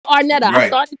Arnetta. I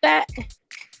started that.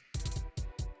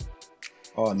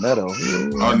 Arnetta.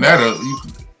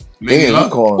 Lady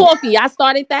Luck. Coffee. I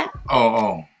started that.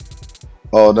 Oh,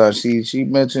 no. She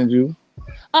mentioned you.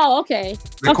 Oh, okay.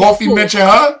 The coffee mentioned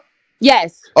her.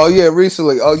 Yes. Oh yeah,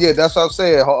 recently. Oh yeah, that's what I'm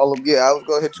saying. Yeah, I was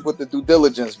gonna hit you with the due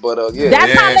diligence, but yeah.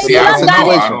 That's how Lady Luck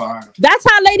got in. That's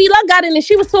how Lady Luck got in, and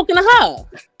she was talking to her.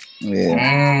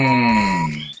 Yeah.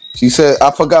 She said,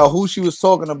 I forgot who she was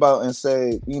talking about, and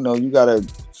said, you gotta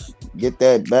get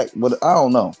that back. But I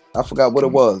don't know. I forgot what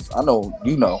it was. I know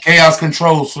you know. Chaos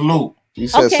Control. Salute. She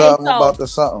said something about the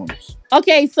somethings.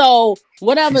 Okay, so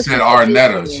whatever. She said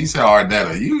Arnetta. She said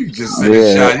Arnetta. You just said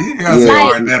a shot. You gotta say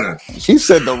Arnetta. She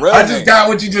said the real name. I just got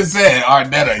what you just said,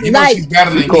 Arnetta. You know she's better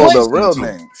than you. Called the real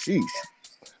name. Sheesh.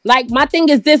 Like my thing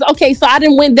is this. Okay, so I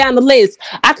didn't went down the list.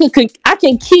 I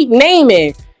can keep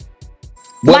naming.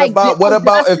 What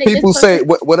about if people say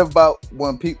what about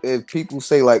when people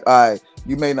say like, all right,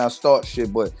 you may not start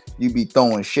shit, but you be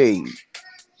throwing shade.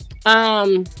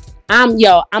 I'm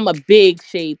a big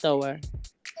shade thrower.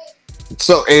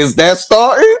 So is that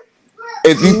starting?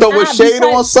 If you throw a shade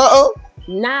on something?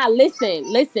 Nah, listen.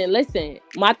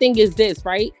 My thing is this,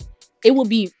 right? It will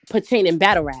be pertaining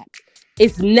battle rap.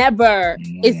 It's never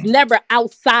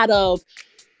outside of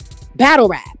battle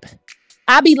rap.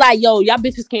 I be like, yo, y'all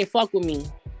bitches can't fuck with me.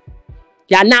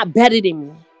 Y'all not better than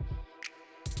me.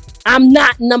 I'm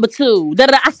not number 2.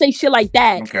 I say shit like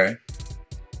that. Okay.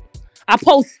 I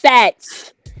post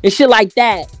stats and shit like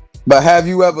that. But have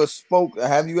you ever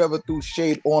threw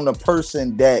shade on a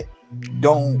person that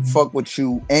don't fuck with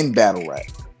you in battle rap?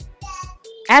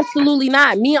 Absolutely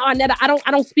not. Me and Arnetta,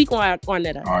 I don't speak on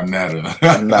Arnetta.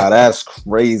 Nah, that's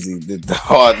crazy. The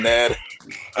Arnetta.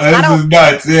 This is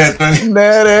nuts. Yeah,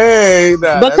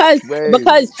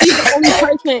 because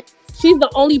she's the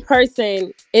only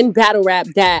person in battle rap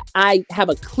that I have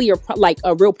a clear,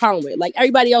 a real problem with. Like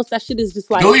everybody else, that shit is just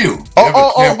like. Do you?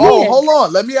 Hold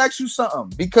on. Let me ask you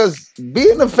something. Because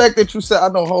being the fact that you said, I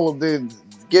know Holo did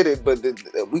get it, but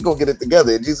we gonna get it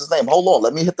together in Jesus' name. Hold on.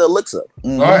 Let me hit the elixir.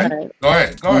 Mm-hmm.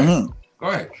 Go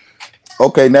ahead.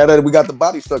 Okay, now that we got the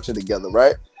body structure together,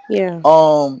 right? Yeah.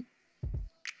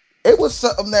 It was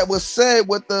something that was said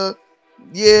with the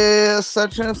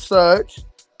such and such.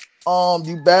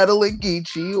 You battling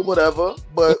Geechi or whatever,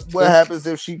 but what happens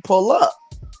if she pull up?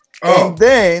 And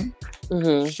then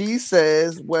she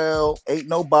says, well, ain't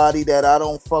nobody that I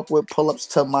don't fuck with pull-ups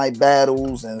to my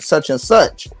battles and such and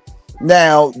such.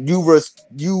 Now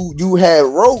you had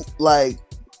wrote like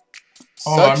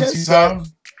such and such.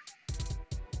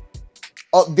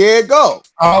 Oh, there you go.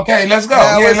 Okay, let's go.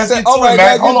 Now let's get to it,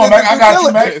 Mac. Hold on, Mac. I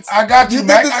got you,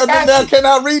 Mac. Now, can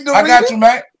I read the I got you,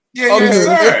 Mac. Yeah,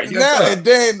 okay. Yes, sir. And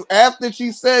then after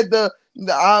she said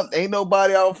ain't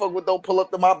nobody I don't fuck with don't pull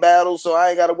up to my battle, so I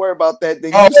ain't got to worry about that.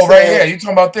 Then right here. You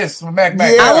talking about this, Mac?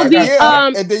 Yeah.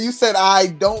 And then you said I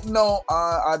don't know.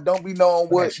 I don't be knowing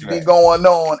what be going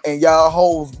on in y'all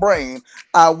hoes' brain.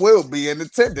 I will be in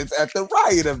attendance at the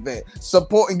riot event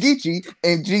supporting Geechi,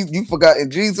 and you forgot in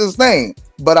Jesus' name.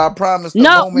 But I promise.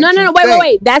 No.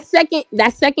 Wait. That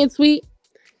second tweet.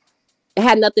 It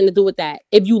had nothing to do with that.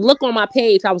 If you look on my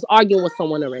page, I was arguing with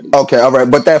someone already. Okay, all right.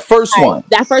 But that first one.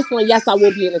 That first one, yes, I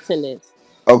will be in attendance.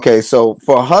 Okay, so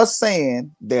for her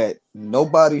saying that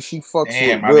nobody she fucks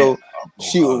with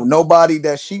nobody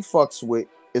that she fucks with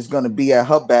is gonna be at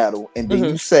her battle, and then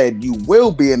you said you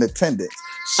will be in attendance.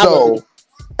 So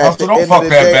don't fuck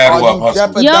that battle up.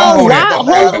 Yo,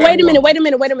 wait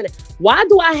a minute. Why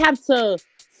do I have to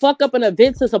fuck up an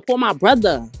event to support my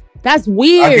brother? That's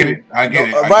weird. I get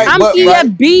it. Right, I'm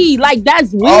EFB. Like,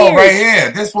 that's weird. Oh, right here.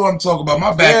 This is what I'm talking about.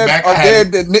 My back.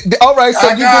 All right,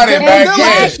 so you got it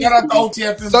back. Shout out to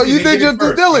OTF. So you did your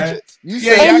due diligence. You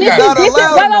said wait,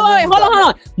 hold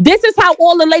on. This is how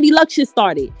all the Lady Luck shit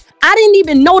started. I didn't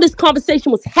even know this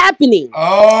conversation was happening.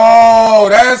 Oh,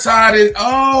 that's how it is.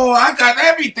 Oh, I got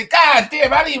everything. God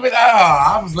damn, I didn't even.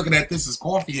 I was looking at this as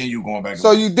coffee and you going back.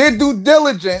 So you did due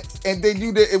diligence, and then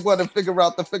you didn't want to figure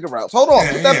out the figure outs. Hold on,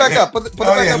 put that back up. Put it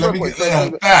back up real quick.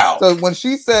 So when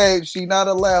she said she not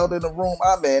allowed in the room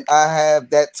I'm in, I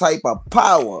have that type of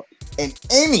power in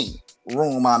any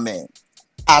room I'm in.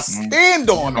 I stand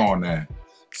on that.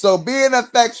 So being a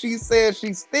fact, she said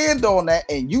she stand on that,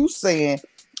 and you saying,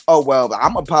 oh well,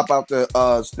 I'm gonna pop out to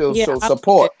still show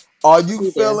support. Are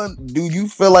you feeling? Do you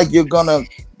feel like you're gonna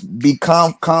be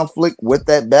conflict with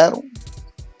that battle?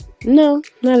 No,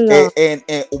 not at all. And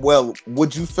well,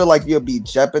 would you feel like you'll be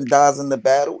jeopardizing the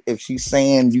battle if she's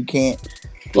saying you can't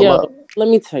pull up? Let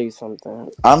me tell you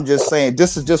something. I'm just saying,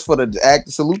 this is just for the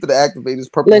salute to the activators.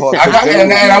 Purple Listen, Heart.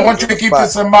 And I want you to keep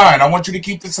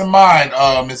this in mind.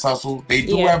 Miss Hustle. They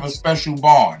do have a special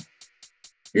bond.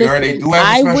 You heard? They do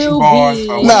have a special bond.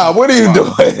 Nah, what are you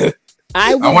doing?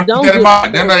 I want to keep that in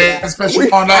mind. They're not a special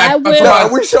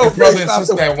bond. We show brother and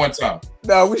sister at one time.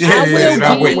 No, we I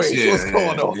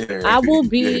will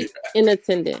be in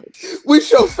attendance. We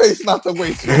show face, not the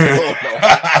waist.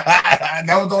 That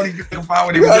was the only thing I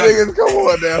found when they niggas, come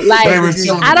on now. Like,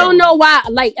 I don't know why.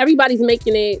 Like, everybody's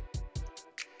making it,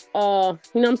 you know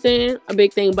what I'm saying, a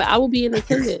big thing. But I will be in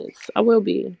attendance. I will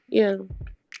be. Yeah,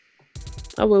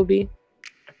 I will be.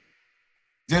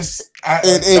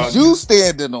 If you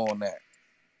standing on that.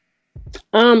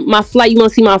 My flight. You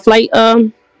want to see my flight?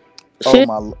 Shit?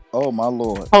 Oh my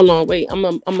Lord. Hold on, wait. I'm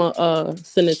gonna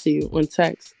send it to you on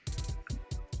text.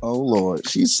 Oh Lord.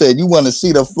 She said you want to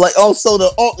see the flight. Oh, so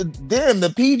the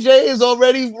PJ is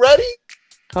already ready?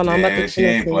 Hold on, I'm about to she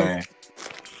ain't playing.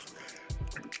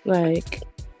 Like,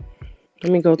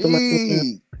 let me go through my.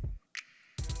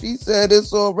 She said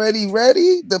it's already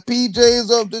ready. The PJ is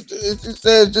up. She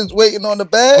says just waiting on the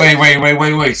bag.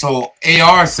 Wait. So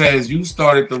AR says you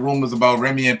started the rumors about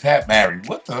Remy and Pat married.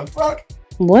 What the fuck?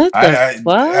 What the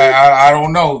fuck? I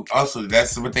don't know. Also,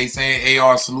 that's what they say.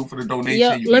 AR, salute for the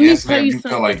donation. Yo, let me tell you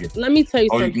something. Let me tell you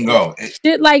something. You can go.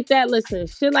 Shit like that. Listen,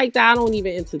 shit like that. I don't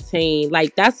even entertain.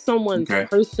 Like, that's someone's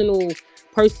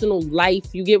personal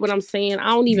life. You get what I'm saying? I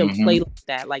don't even play like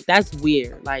that. Like, that's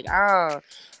weird. Like, I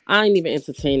ain't even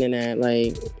entertaining that.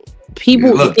 Like,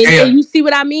 people. Look, and you see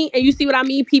what I mean? And you see what I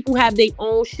mean? People have their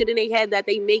own shit in their head that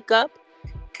they make up.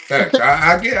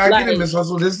 I get it, Miss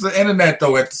Hustle. This is the internet,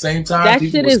 though. At the same time, that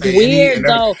shit is weird,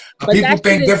 though. People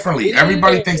think differently.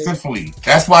 Everybody thinks differently.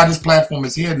 That's why this platform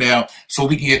is here now, so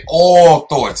we can get all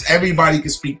thoughts. Everybody can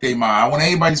speak their mind. I want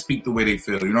everybody to speak the way they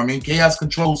feel. You know what I mean? Chaos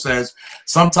Control says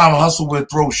sometimes Hustle would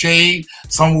throw shade,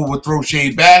 someone would throw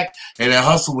shade back, and then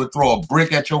Hustle would throw a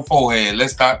brick at your forehead.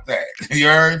 Let's stop that. You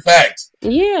heard? Facts.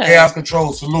 Yeah. Chaos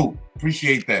Control, salute.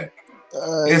 Appreciate that.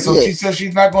 She says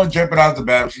she's not going to jeopardize the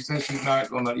battle. She says she's not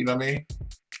going to, you know what I mean?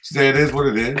 She said it is what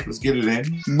it is. Let's get it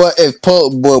in. But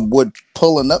would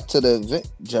pulling up to the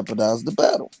event jeopardize the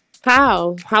battle?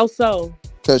 How? How so?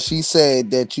 Because she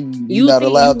said that you're not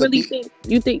allowed to be.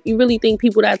 You really think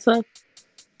people that tough?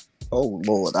 Oh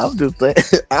Lord, I'm just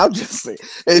saying.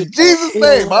 In Jesus'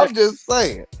 name, I'm just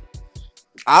saying.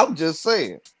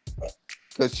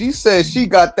 Because she said she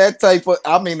got that type of.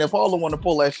 I mean, if Harlan want to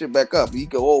pull that shit back up, he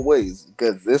can always.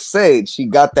 Because this said she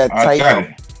got that type of.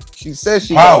 She said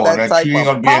she power, got that type she ain't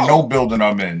of gonna power. be in no building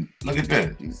I'm in. Look at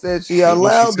this. She said she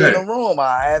allowed in the room.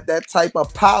 I have that type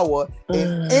of power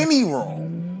in any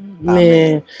room.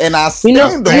 Man. And I stand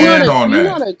on that. You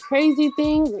know the crazy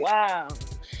thing? Wow.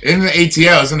 In the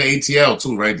ATL. It's in the ATL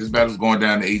too, right? This battle's going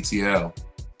down to ATL.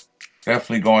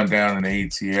 Definitely going down in the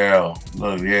ATL.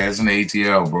 Look, yeah, it's in the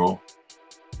ATL, bro.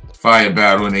 Fire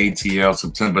battle in ATL,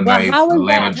 September 9th,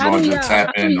 Atlanta, Georgia,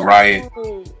 tap in the riot.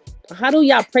 How do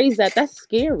y'all praise that? That's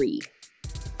scary.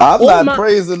 I'm not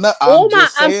praising that. I'm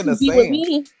just saying the same. With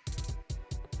me.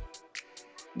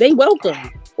 They welcome.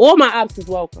 All my ops is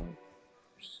welcome.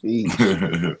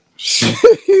 I'm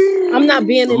not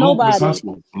being in nobody.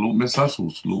 Salute Miss Hustle.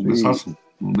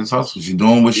 She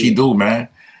doing what she do, man.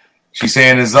 She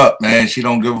saying it's up, man. She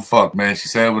don't give a fuck, man. She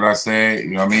said what I said.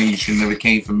 You know what I mean? You should never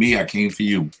came for me. I came for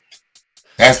you.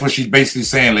 That's what she's basically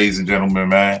saying, ladies and gentlemen,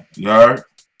 man. You heard?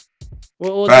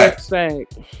 With all due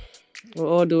respect. With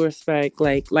all due respect.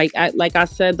 Like I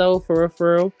said though, for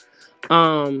real,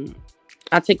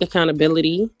 I take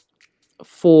accountability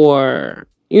for,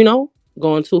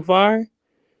 going too far.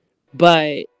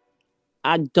 But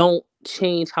I don't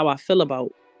change how I feel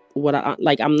about what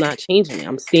I'm not changing it.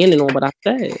 I'm standing on what I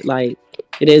said. Like,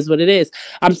 it is what it is.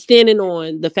 I'm standing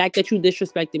on the fact that you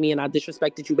disrespected me and I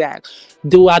disrespected you back.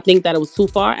 Do I think that it was too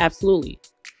far? Absolutely.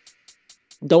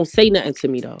 Don't say nothing to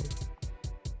me though.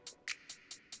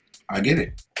 I get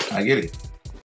it.